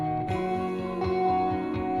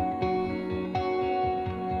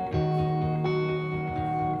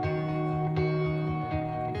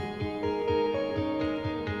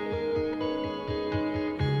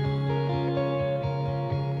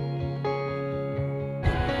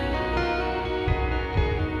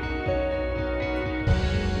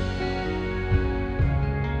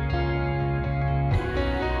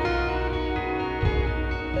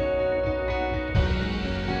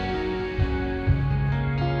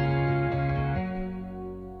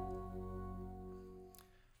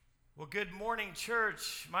Good morning,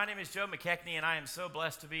 church. My name is Joe McKechnie, and I am so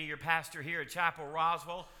blessed to be your pastor here at Chapel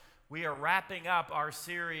Roswell. We are wrapping up our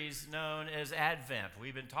series known as Advent.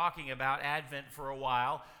 We've been talking about Advent for a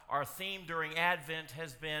while. Our theme during Advent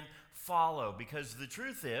has been follow, because the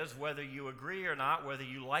truth is, whether you agree or not, whether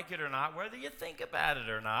you like it or not, whether you think about it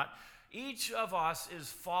or not, each of us is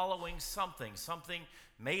following something. Something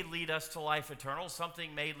may lead us to life eternal.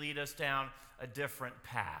 Something may lead us down a different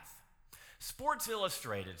path. Sports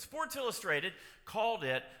Illustrated called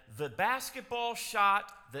it the basketball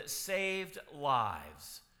shot that saved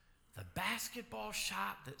lives. The basketball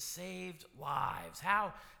shot that saved lives.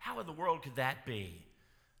 How in the world could that be?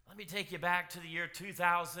 Let me take you back to the year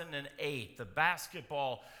 2008. The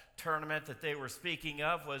basketball tournament that they were speaking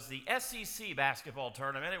of was the SEC basketball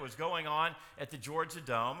tournament. It was going on at the Georgia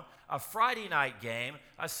Dome, a Friday night game,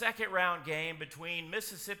 a second round game between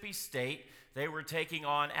Mississippi State. They were taking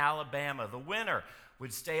on Alabama. The winner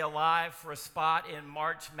would stay alive for a spot in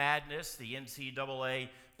March Madness, the NCAA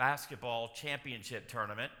basketball championship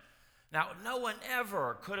tournament. Now, no one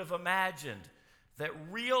ever could have imagined that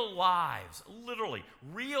real lives, literally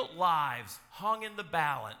real lives, hung in the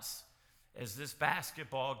balance as this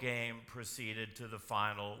basketball game proceeded to the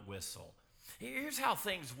final whistle. Here's how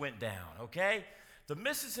things went down, okay? The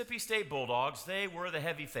Mississippi State Bulldogs, they were the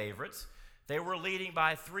heavy favorites. They were leading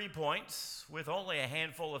by 3 points with only a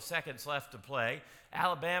handful of seconds left to play.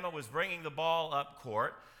 Alabama was bringing the ball up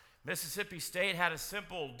court. Mississippi State had a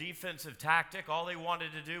simple defensive tactic. All they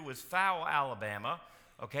wanted to do was foul Alabama.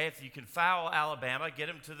 Okay, if you can foul Alabama, get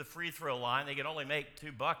them to the free throw line. They can only make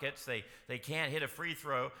 2 buckets. They can't hit a free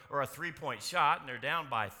throw or a three-point shot, and they're down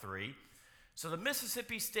by 3. So the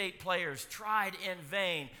Mississippi State players tried in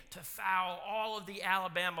vain to foul all of the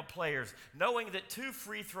Alabama players, knowing that 2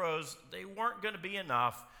 free throws, they weren't going to be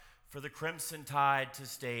enough for the Crimson Tide to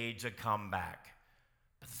stage a comeback.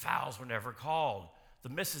 But the fouls were never called. The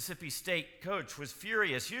Mississippi State coach was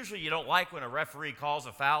furious. Usually you don't like when a referee calls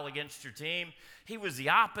a foul against your team. He was the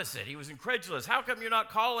opposite. He was incredulous. How come you're not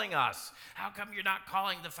calling us? How come you're not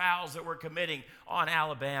calling the fouls that we're committing on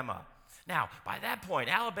Alabama? Now, by that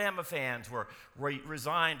point, Alabama fans were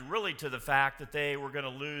resigned really to the fact that they were going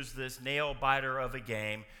to lose this nail-biter of a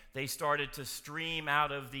game. They started to stream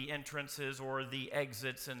out of the entrances or the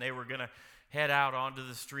exits, and they were going to head out onto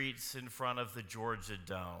the streets in front of the Georgia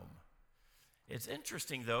Dome. It's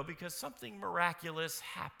interesting, though, because something miraculous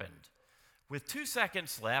happened. With 2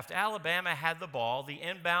 seconds left, Alabama had the ball, the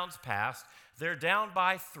inbounds pass. They're down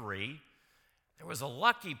by 3. There was a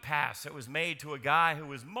lucky pass that was made to a guy who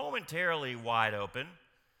was momentarily wide open.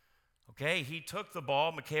 Okay, he took the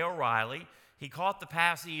ball, Mikhail Riley. He caught the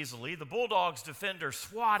pass easily. The Bulldogs defender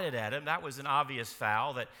swatted at him. That was an obvious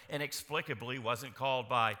foul that inexplicably wasn't called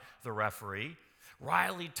by the referee.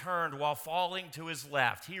 Riley turned while falling to his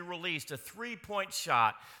left. He released a 3-point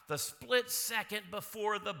shot the split second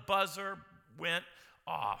before the buzzer went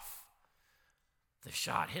off. The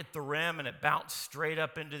shot hit the rim and it bounced straight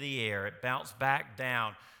up into the air. It bounced back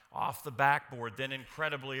down off the backboard, then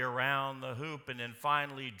incredibly around the hoop, and then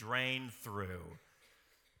finally drained through.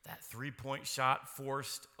 That 3-point shot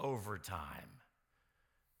forced overtime.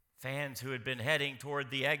 Fans who had been heading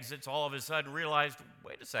toward the exits all of a sudden realized,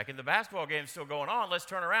 wait a second, the basketball game's still going on. Let's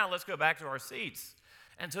turn around. Let's go back to our seats.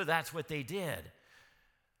 And so that's what they did.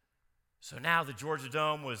 So now the Georgia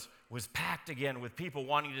Dome was packed again with people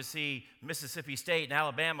wanting to see Mississippi State and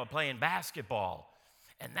Alabama playing basketball.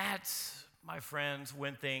 And that's, my friends,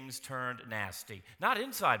 when things turned nasty. Not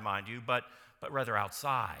inside, mind you, but rather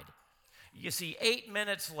outside. You see, 8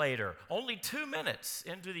 minutes later, only 2 minutes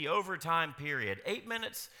into the overtime period, 8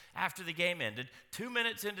 minutes after the game ended, 2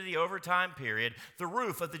 minutes into the overtime period, the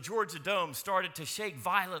roof of the Georgia Dome started to shake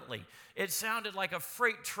violently. It sounded like a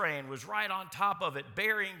freight train was right on top of it,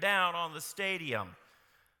 bearing down on the stadium.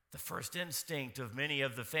 The first instinct of many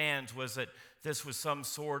of the fans was that this was some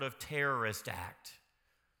sort of terrorist act.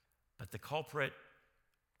 But the culprit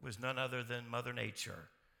was none other than Mother Nature.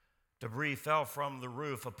 Debris fell from the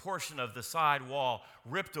roof. A portion of the side wall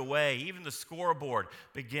ripped away. Even the scoreboard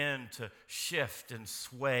began to shift and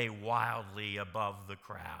sway wildly above the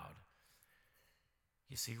crowd.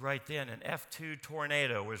 You see, right then, an F2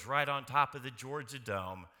 tornado was right on top of the Georgia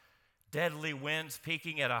Dome. Deadly winds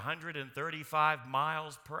peaking at 135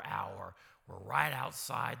 miles per hour were right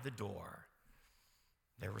outside the door.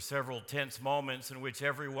 There were several tense moments in which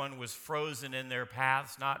everyone was frozen in their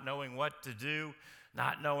paths, not knowing what to do,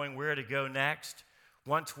 not knowing where to go next.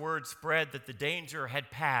 Once word spread that the danger had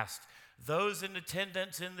passed, those in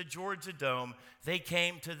attendance in the Georgia Dome, they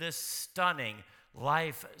came to this stunning,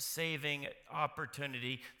 life-saving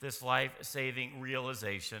opportunity, this life-saving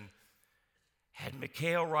realization. Had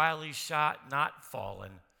Mikhail Riley's shot not fallen,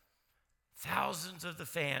 thousands of the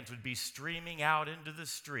fans would be streaming out into the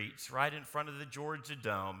streets right in front of the Georgia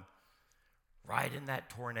Dome, right in that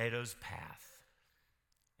tornado's path,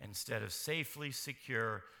 instead of safely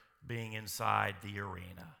secure being inside the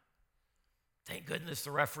arena. Thank goodness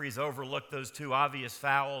the referees overlooked those two obvious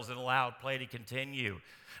fouls and allowed play to continue.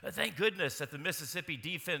 Thank goodness that the Mississippi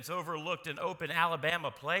defense overlooked an open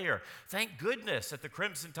Alabama player. Thank goodness that the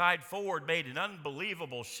Crimson Tide forward made an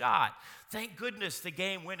unbelievable shot. Thank goodness the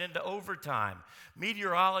game went into overtime.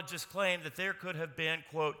 Meteorologists claim that there could have been,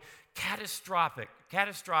 quote, catastrophic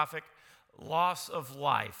loss of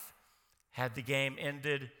life had the game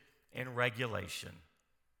ended in regulation.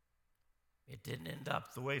 It didn't end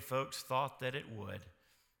up the way folks thought that it would.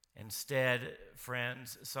 Instead,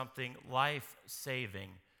 friends, something life-saving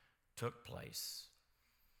took place.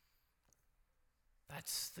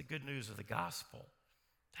 That's the good news of the gospel.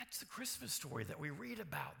 That's the Christmas story that we read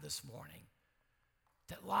about this morning.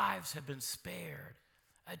 That lives have been spared,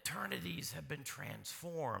 eternities have been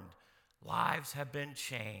transformed, lives have been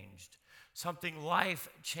changed. Something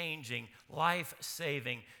life-changing,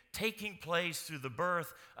 life-saving, taking place through the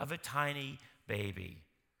birth of a tiny baby.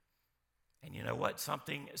 And you know what?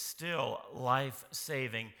 Something still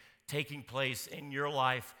life-saving taking place in your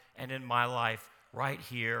life and in my life right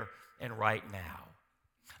here and right now.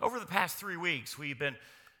 Over the past 3 weeks, we've been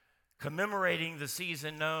commemorating the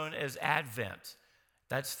season known as Advent.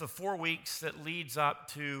 That's the 4 weeks that leads up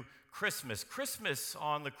to Christmas. Christmas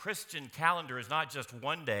on the Christian calendar is not just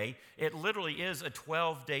one day. It literally is a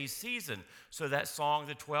 12-day season. So that song,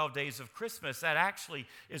 The 12 Days of Christmas, that actually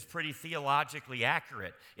is pretty theologically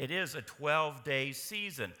accurate. It is a 12-day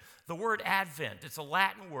season. The word Advent, it's a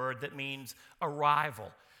Latin word that means arrival.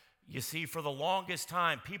 You see, for the longest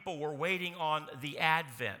time, people were waiting on the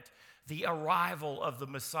Advent, the arrival of the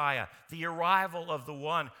Messiah, the arrival of the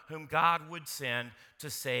one whom God would send to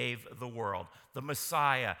save the world, the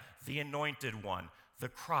Messiah, the anointed one, the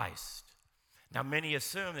Christ. Now, many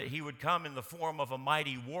assume that he would come in the form of a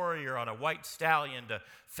mighty warrior on a white stallion to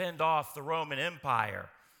fend off the Roman Empire.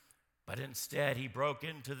 But instead, he broke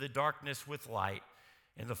into the darkness with light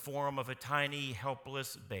in the form of a tiny,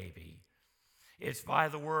 helpless baby. It's by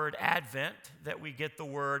the word Advent that we get the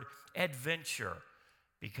word adventure,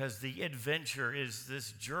 because the adventure is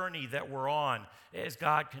this journey that we're on as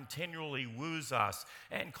God continually woos us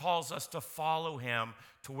and calls us to follow him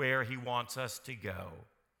to where he wants us to go.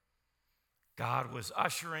 God was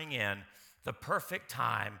ushering in the perfect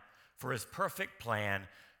time for his perfect plan,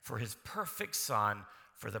 for his perfect son,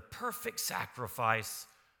 for the perfect sacrifice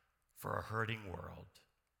for a hurting world.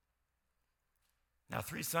 Now,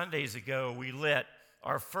 3 Sundays ago, we lit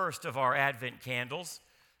our first of our Advent candles.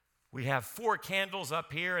 We have 4 candles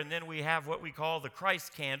up here, and then we have what we call the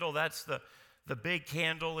Christ candle. That's the big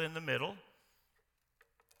candle in the middle.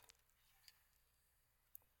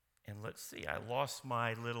 And let's see, I lost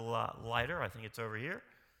my little lighter. I think it's over here.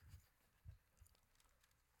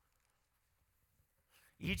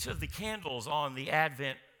 Each of the candles on the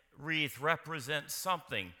Advent wreath represents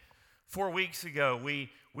something. 4 weeks ago, we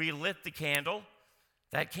lit the candle.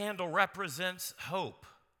 That candle represents hope.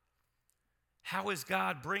 How is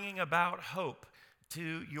God bringing about hope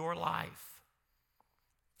to your life?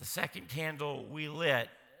 The second candle we lit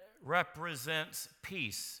represents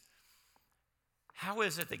peace. How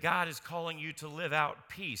is it that God is calling you to live out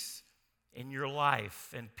peace in your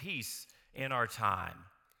life and peace in our time?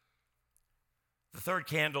 The third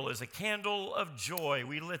candle is a candle of joy.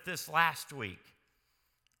 We lit this last week.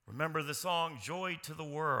 Remember the song, Joy to the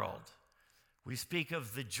World. We speak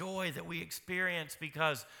of the joy that we experience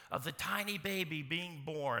because of the tiny baby being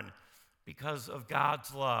born, because of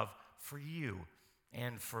God's love for you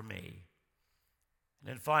and for me. And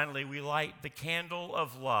then finally, we light the candle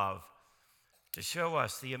of love to show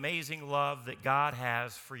us the amazing love that God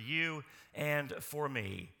has for you and for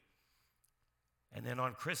me. And then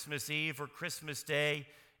on Christmas Eve or Christmas Day,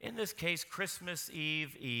 in this case, Christmas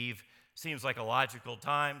Eve seems like a logical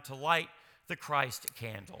time to light the Christ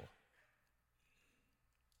candle.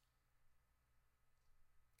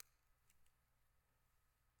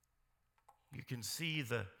 You can see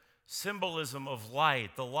the symbolism of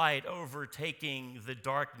light, the light overtaking the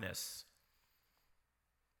darkness.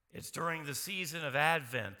 It's during the season of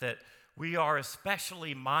Advent that we are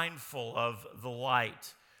especially mindful of the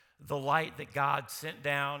light that God sent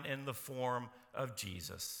down in the form of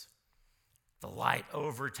Jesus. The light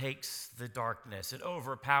overtakes the darkness. It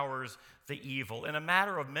overpowers the evil. In a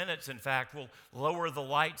matter of minutes, in fact, we'll lower the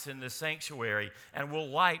lights in the sanctuary and we'll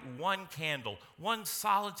light one candle, one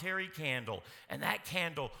solitary candle, and that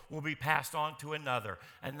candle will be passed on to another,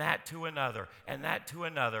 and that to another, and that to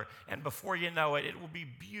another. And before you know it, it will be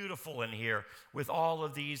beautiful in here with all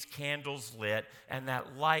of these candles lit, and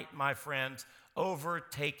that light, my friends,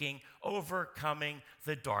 overtaking, overcoming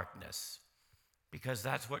the darkness. Because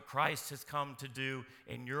that's what Christ has come to do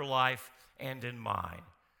in your life and in mine,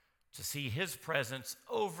 to see his presence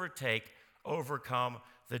overcome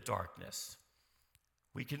the darkness.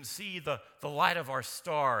 We can see the light of our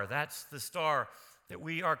star. That's the star that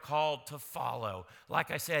we are called to follow.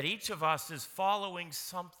 Like I said, each of us is following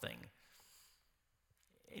something.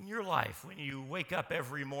 In your life, when you wake up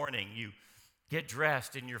every morning, you get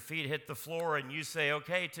dressed and your feet hit the floor and you say,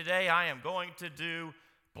 okay, today I am going to do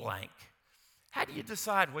blank. How do you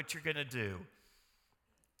decide what you're going to do?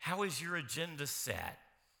 How is your agenda set?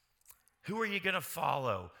 Who are you going to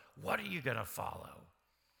follow? What are you going to follow?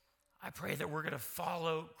 I pray that we're going to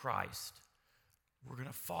follow Christ. We're going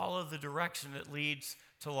to follow the direction that leads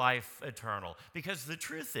to life eternal. Because the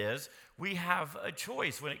truth is, we have a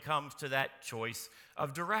choice when it comes to that choice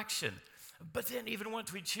of direction. But then even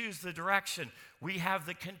once we choose the direction, we have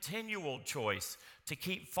the continual choice to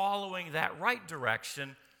keep following that right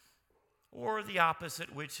direction, or the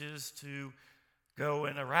opposite, which is to go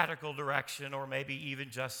in a radical direction, or maybe even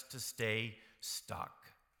just to stay stuck.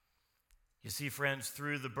 You see, friends,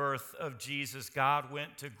 through the birth of Jesus, God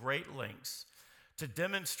went to great lengths to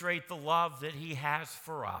demonstrate the love that he has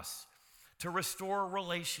for us, to restore a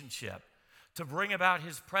relationship, to bring about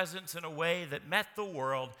his presence in a way that met the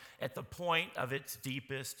world at the point of its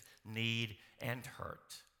deepest need and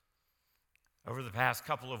hurt. Over the past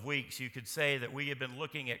couple of weeks, you could say that we have been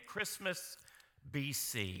looking at Christmas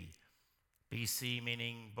BC. BC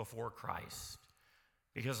meaning before Christ.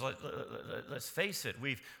 Because let's face it,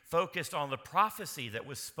 we've focused on the prophecy that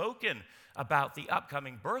was spoken about the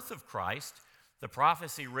upcoming birth of Christ, the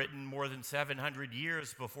prophecy written more than 700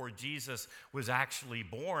 years before Jesus was actually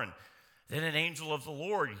born. Then an angel of the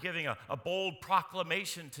Lord giving a bold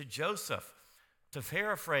proclamation to Joseph. To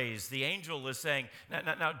paraphrase, the angel is saying,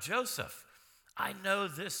 now Joseph, I know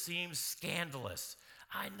this seems scandalous.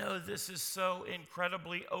 I know this is so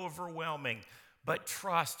incredibly overwhelming, but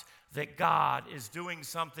trust that God is doing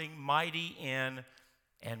something mighty in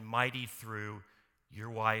and mighty through your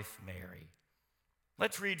wife, Mary.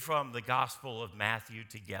 Let's read from the Gospel of Matthew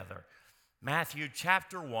together. Matthew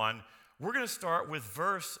chapter 1, we're going to start with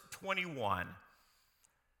verse 21.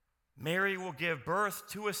 Mary will give birth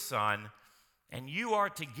to a son, and you are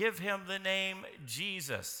to give him the name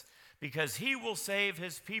Jesus, because he will save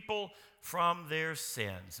his people from their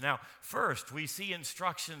sins. Now, first, we see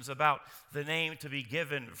instructions about the name to be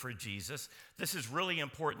given for Jesus. This is really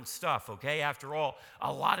important stuff, okay? After all,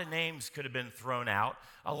 a lot of names could have been thrown out.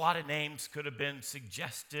 A lot of names could have been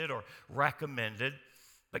suggested or recommended.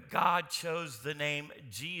 But God chose the name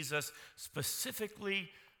Jesus specifically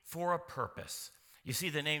for a purpose. You see,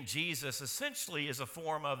 the name Jesus essentially is a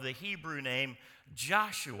form of the Hebrew name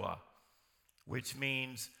Joshua, which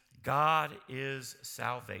means God is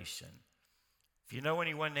salvation. If you know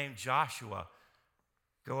anyone named Joshua,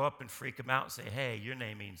 go up and freak them out and say, hey, your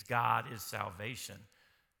name means God is salvation.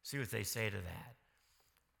 See what they say to that.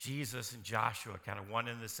 Jesus and Joshua, kind of one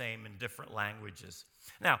and the same in different languages.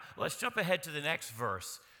 Now, let's jump ahead to the next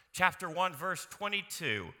verse. Chapter 1, verse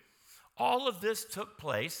 22. All of this took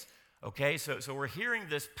place, okay, so we're hearing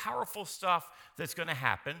this powerful stuff that's going to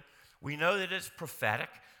happen. We know that it's prophetic.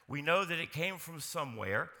 We know that it came from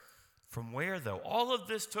somewhere. From where, though? All of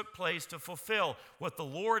this took place to fulfill what the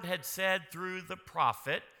Lord had said through the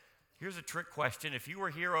prophet. Here's a trick question. If you were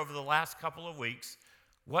here over the last couple of weeks,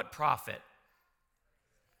 what prophet?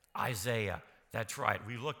 Isaiah. That's right.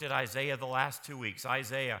 We looked at Isaiah the last 2 weeks.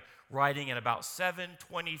 Isaiah, writing in about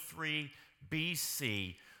 723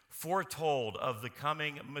 BC, foretold of the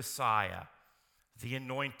coming Messiah, the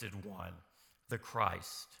anointed one, the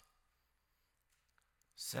Christ.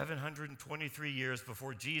 723 years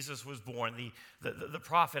before Jesus was born, the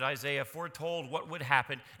prophet Isaiah foretold what would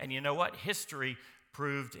happen, and you know what? History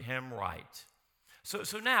proved him right.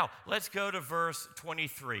 So now, let's go to verse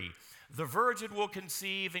 23. The virgin will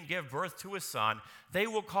conceive and give birth to a son. They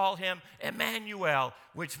will call him Emmanuel,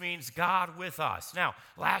 which means God with us. Now,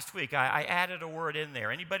 last week I added a word in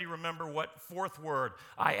there. Anybody remember what fourth word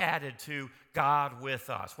I added to God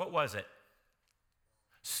with us? What was it?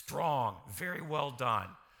 Strong. Very well done.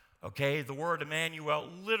 Okay, the word Emmanuel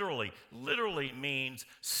literally means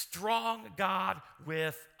strong God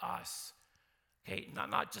with us. Okay,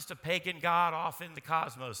 not just a pagan god off in the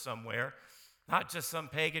cosmos somewhere, not just some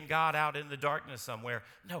pagan god out in the darkness somewhere.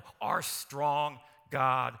 No, our strong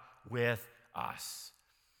God with us.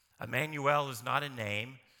 Emmanuel is not a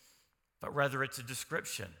name, but rather it's a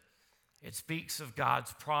description. It speaks of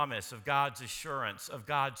God's promise, of God's assurance, of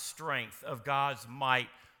God's strength, of God's might,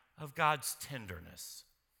 of God's tenderness.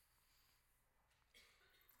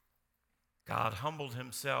 God humbled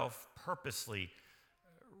himself purposely,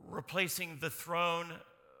 replacing the throne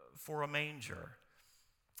for a manger.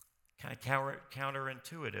 Kind of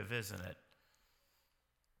counterintuitive, isn't it?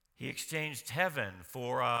 He exchanged heaven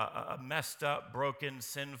for a messed up, broken,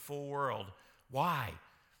 sinful world. Why?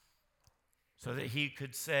 So that he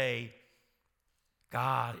could say,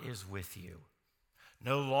 God is with you.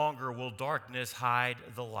 No longer will darkness hide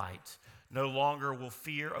the light. No longer will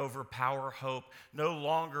fear overpower hope. No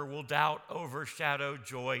longer will doubt overshadow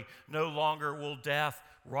joy. No longer will death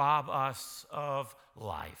rob us of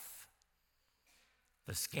life.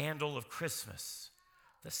 The scandal of Christmas,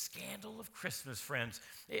 friends,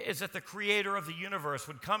 is that the creator of the universe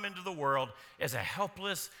would come into the world as a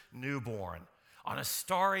helpless newborn. On a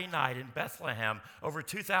starry night in Bethlehem over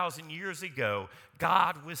 2,000 years ago,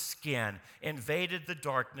 God with skin invaded the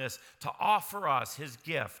darkness to offer us his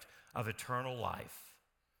gift of eternal life.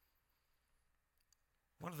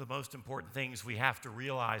 One of the most important things we have to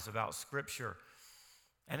realize about Scripture,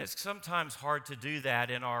 and it's sometimes hard to do that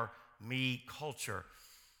in our me culture,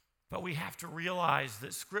 but we have to realize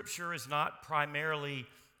that Scripture is not primarily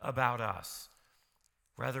about us.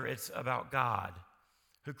 Rather, it's about God,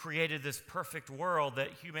 who created this perfect world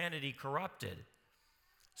that humanity corrupted.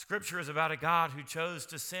 Scripture is about a God who chose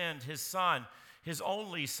to send his Son, his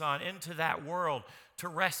only Son, into that world to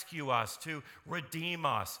rescue us, to redeem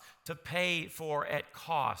us, to pay for at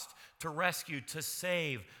cost, to rescue, to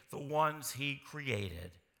save the ones he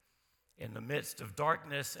created. In the midst of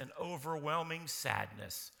darkness and overwhelming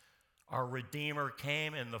sadness, our Redeemer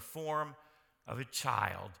came in the form of a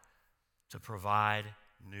child to provide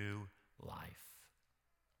new life.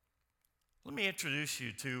 Let me introduce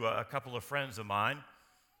you to a couple of friends of mine.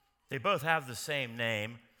 They both have the same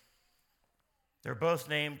name. They're both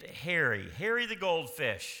named Harry the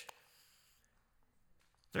goldfish.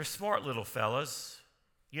 They're smart little fellas.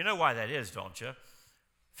 You know why that is, don't you?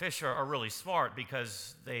 Fish are really smart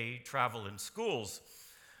because they travel in schools.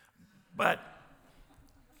 But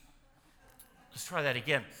let's try that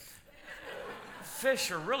again. Fish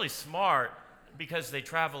are really smart because they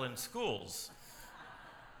travel in schools.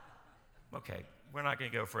 Okay, we're not going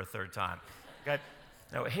to go for a third time. Okay.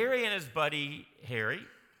 Now, Harry and his buddy Harry,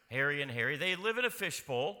 they live in a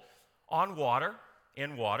fishbowl in water,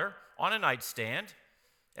 on a nightstand.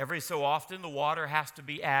 Every so often, the water has to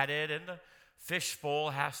be added, and the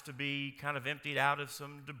fishbowl has to be kind of emptied out of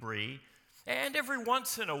some debris. And every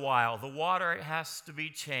once in a while, the water has to be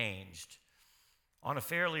changed. On a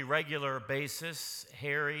fairly regular basis,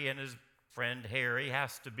 Harry and his friend Harry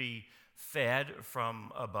has to be fed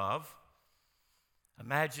from above.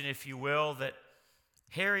 Imagine, if you will, that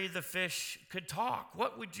Harry the fish could talk.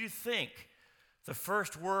 What would you think the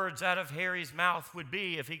first words out of Harry's mouth would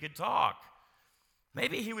be if he could talk?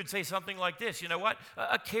 Maybe he would say something like this: you know what?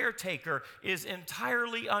 A caretaker is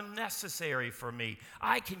entirely unnecessary for me.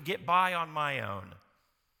 I can get by on my own.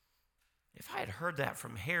 If I had heard that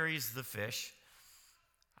from Harry's the fish,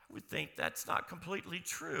 I would think that's not completely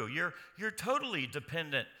true. You're totally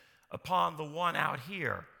dependent upon the one out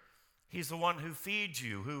here. He's the one who feeds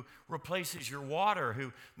you, who replaces your water,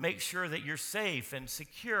 who makes sure that you're safe and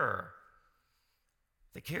secure.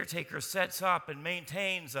 The caretaker sets up and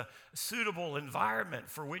maintains a suitable environment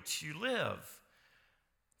for which you live.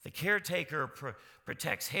 The caretaker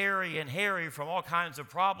protects Harry and Harry from all kinds of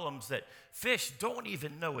problems that fish don't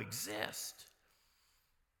even know exist.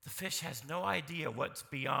 The fish has no idea what's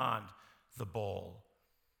beyond the bowl,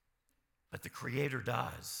 but the Creator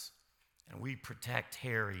does, and we protect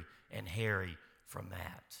Harry and Harry from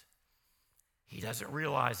that. He doesn't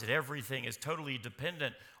realize that everything is totally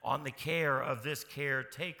dependent on the care of this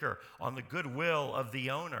caretaker, on the goodwill of the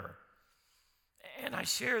owner. And I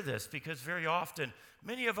share this because very often,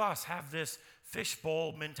 many of us have this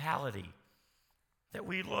fishbowl mentality, that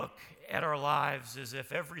we look at our lives as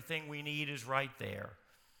if everything we need is right there.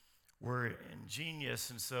 We're ingenious,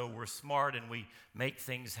 and so we're smart, and we make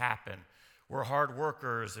things happen. We're hard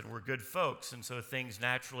workers, and we're good folks, and so things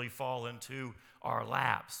naturally fall into our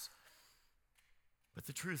laps. But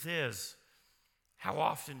the truth is, how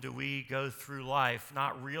often do we go through life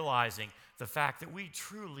not realizing the fact that we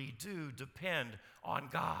truly do depend on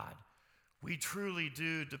God? We truly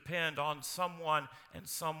do depend on someone and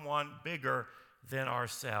someone bigger than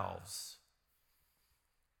ourselves.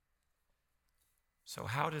 So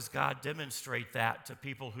how does God demonstrate that to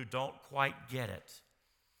people who don't quite get it?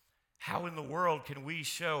 How in the world can we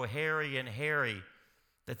show Harry and Harry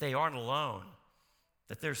that they aren't alone,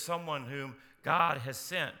 that there's someone whom God has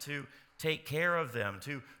sent to take care of them,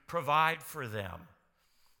 to provide for them?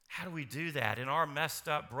 How do we do that in our messed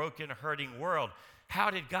up, broken, hurting world? How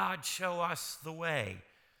did God show us the way?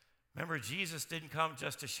 Remember, Jesus didn't come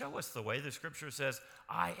just to show us the way. The scripture says,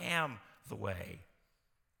 I am the way.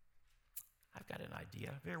 I've got an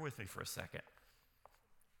idea. Bear with me for a second.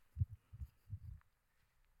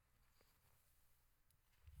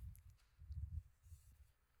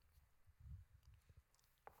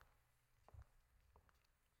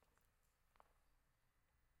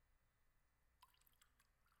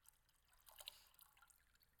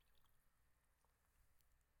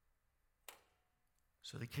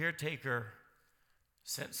 So the caretaker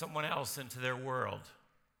sent someone else into their world.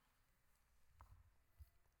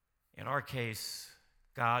 In our case,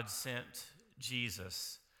 God sent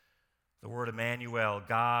Jesus, the word Emmanuel,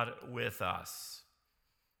 God with us.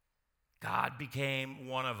 God became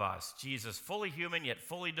one of us. Jesus, fully human yet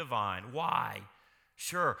fully divine. Why?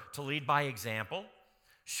 Sure, to lead by example.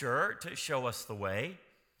 Sure, to show us the way.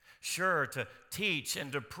 Sure, to teach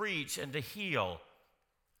and to preach and to heal.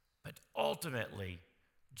 But ultimately,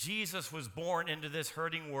 Jesus was born into this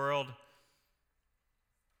hurting world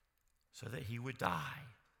so that he would die.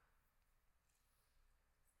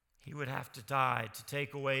 He would have to die to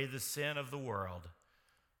take away the sin of the world,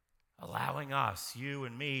 allowing us, you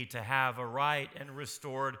and me, to have a right and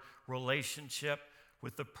restored relationship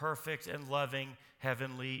with the perfect and loving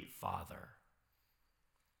Heavenly Father.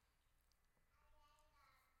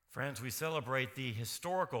 Friends, we celebrate the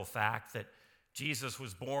historical fact that Jesus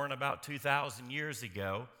was born about 2,000 years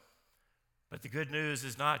ago, but the good news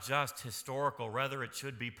is not just historical, rather it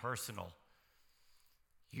should be personal.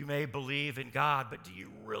 You may believe in God, but do you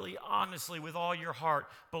really honestly, with all your heart,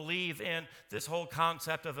 believe in this whole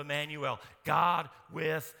concept of Emmanuel, God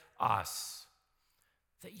with us?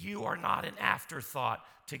 That you are not an afterthought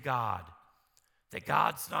to God. That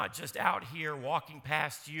God's not just out here walking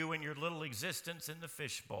past you and your little existence in the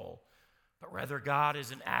fishbowl, but rather God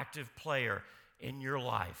is an active player in your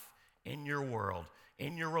life, in your world,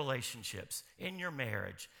 in your relationships, in your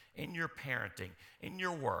marriage, in your parenting, in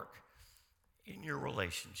your work, in your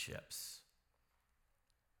relationships.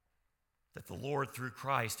 That the Lord, through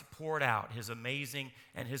Christ, poured out his amazing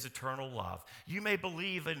and his eternal love. You may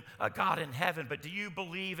believe in a God in heaven, but do you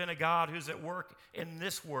believe in a God who's at work in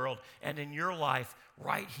this world and in your life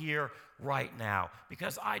right here, right now?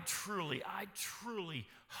 Because I truly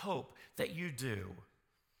hope that you do.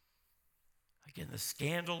 Again, the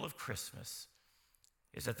scandal of Christmas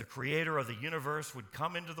is that the creator of the universe would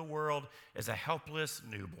come into the world as a helpless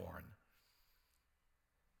newborn.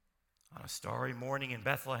 On a starry morning in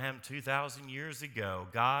Bethlehem 2,000 years ago,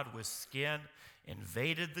 God with skin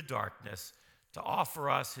invaded the darkness to offer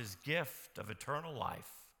us his gift of eternal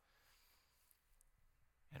life.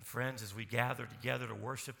 And friends, as we gather together to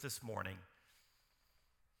worship this morning,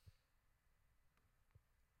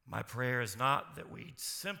 my prayer is not that we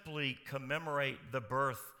simply commemorate the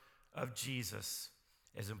birth of Jesus,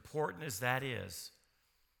 as important as that is,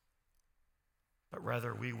 but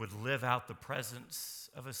rather we would live out the presence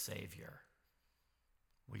of a Savior.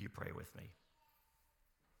 Will you pray with me?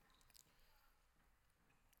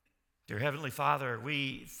 Dear Heavenly Father,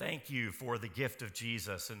 we thank you for the gift of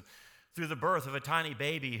Jesus, and through the birth of a tiny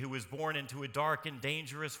baby who was born into a dark and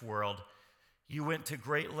dangerous world, you went to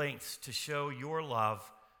great lengths to show your love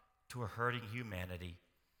to a hurting humanity.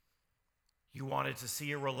 You wanted to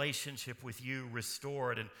see a relationship with you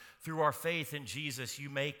restored, and through our faith in Jesus, you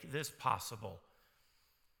make this possible.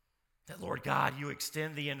 That, Lord God, you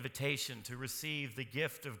extend the invitation to receive the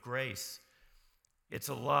gift of grace. It's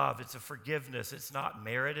a love, it's a forgiveness. It's not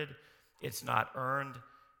merited, it's not earned,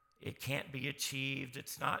 it can't be achieved,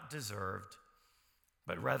 it's not deserved,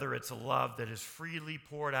 but rather it's a love that is freely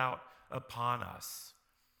poured out upon us.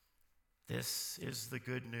 This is the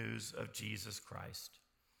good news of Jesus Christ.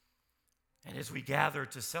 And as we gather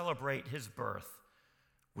to celebrate his birth,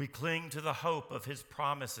 we cling to the hope of his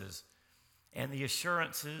promises and the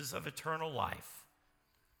assurances of eternal life.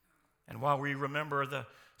 And while we remember the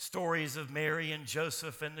stories of Mary and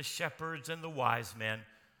Joseph and the shepherds and the wise men,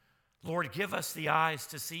 Lord, give us the eyes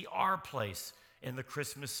to see our place in the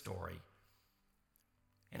Christmas story.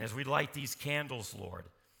 And as we light these candles, Lord,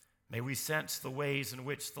 may we sense the ways in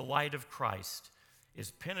which the light of Christ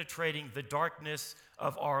is penetrating the darkness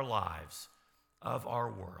of our lives, of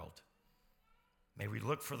our world. May we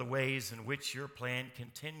look for the ways in which your plan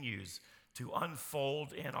continues to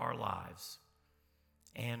unfold in our lives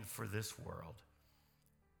and for this world.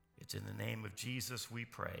 It's in the name of Jesus we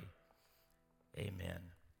pray. Amen.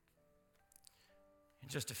 In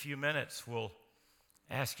just a few minutes, we'll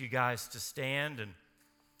ask you guys to stand and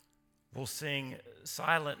we'll sing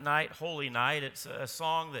Silent Night, Holy Night. It's a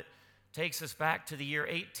song that takes us back to the year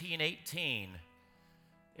 1818.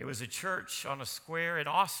 It was a church on a square in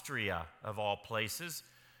Austria, of all places.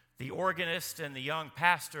 The organist and the young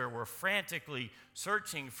pastor were frantically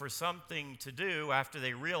searching for something to do after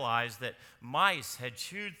they realized that mice had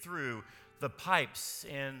chewed through the pipes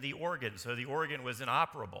in the organ, so the organ was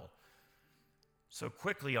inoperable. So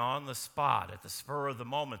quickly on the spot, at the spur of the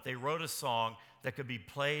moment, they wrote a song that could be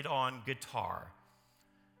played on guitar,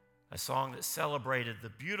 a song that celebrated the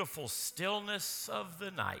beautiful stillness of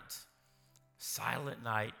the night. Silent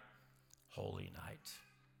night, holy night.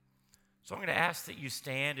 So I'm going to ask that you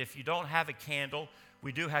stand. If you don't have a candle,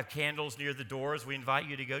 we do have candles near the doors. We invite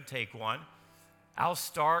you to go take one. I'll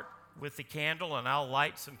start with the candle and I'll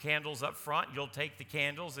light some candles up front. You'll take the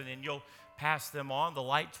candles and then you'll pass them on. The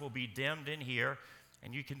lights will be dimmed in here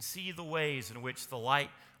and you can see the ways in which the light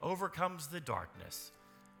overcomes the darkness.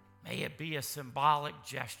 May it be a symbolic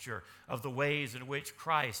gesture of the ways in which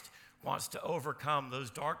Christ wants to overcome those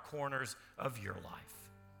dark corners of your life.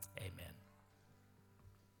 Amen.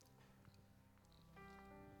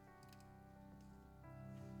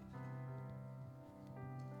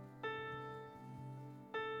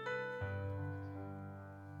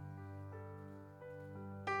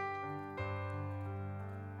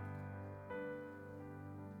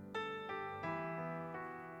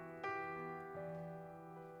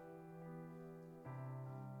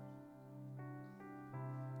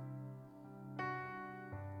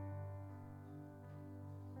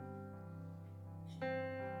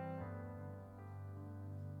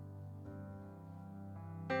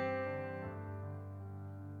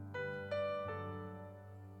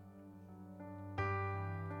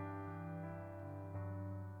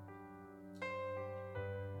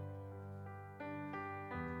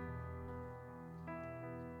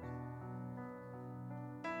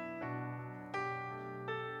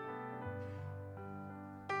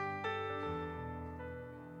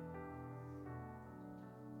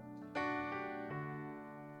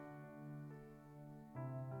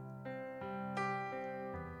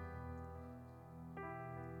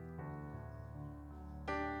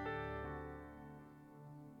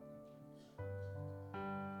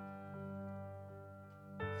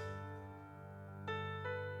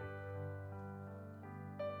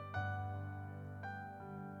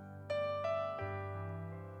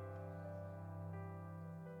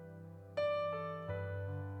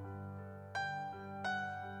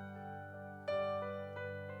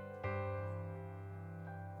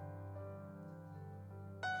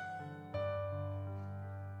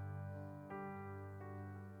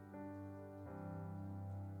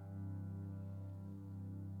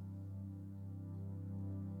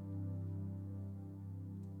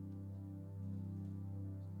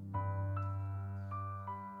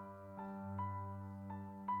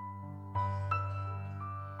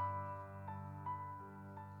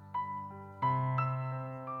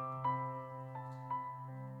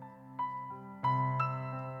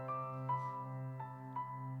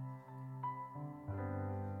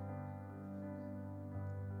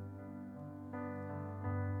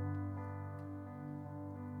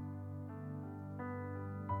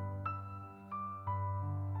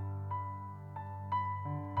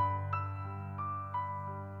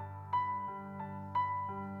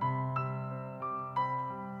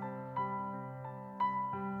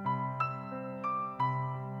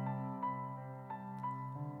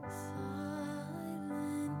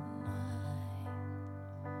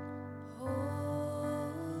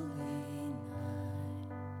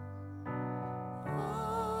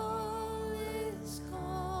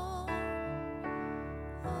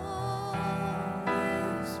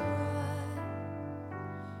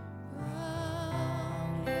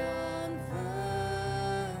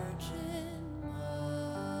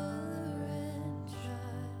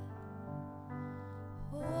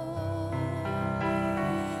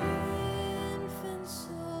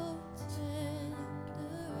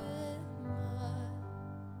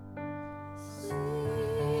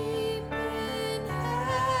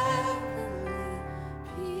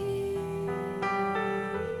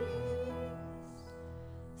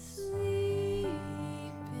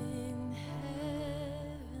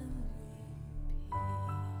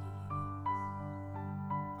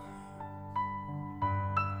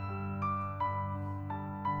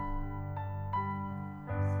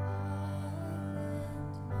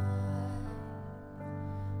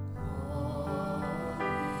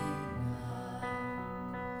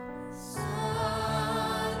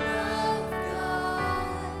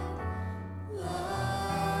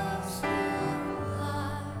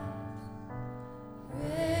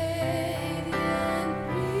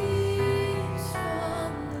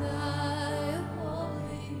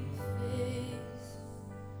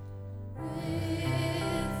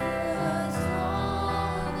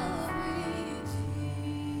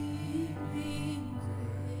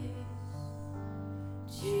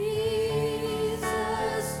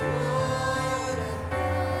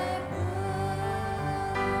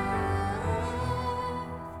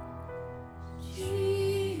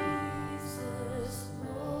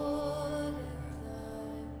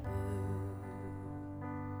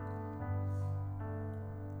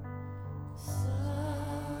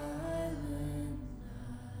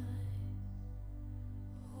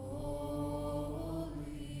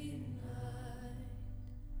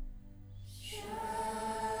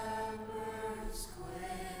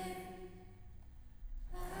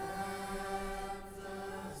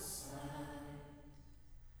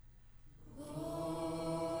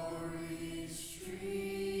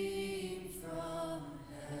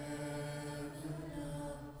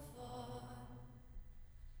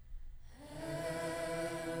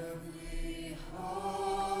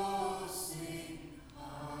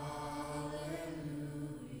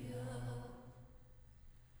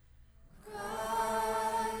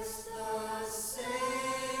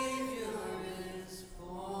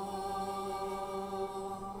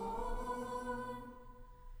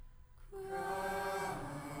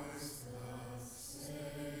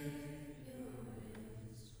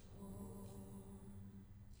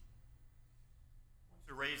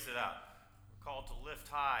 it up. We're called to lift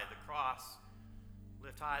high the cross,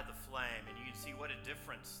 lift high the flame, and you can see what a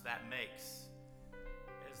difference that makes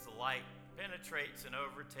as the light penetrates and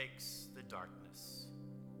overtakes the darkness.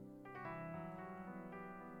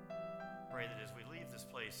 Pray that as we leave this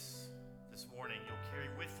place this morning, you'll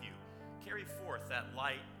carry forth that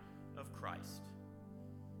light of Christ.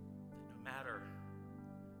 That no matter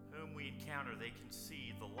whom we encounter, they can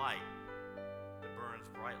see the light that burns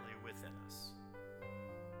brightly within us.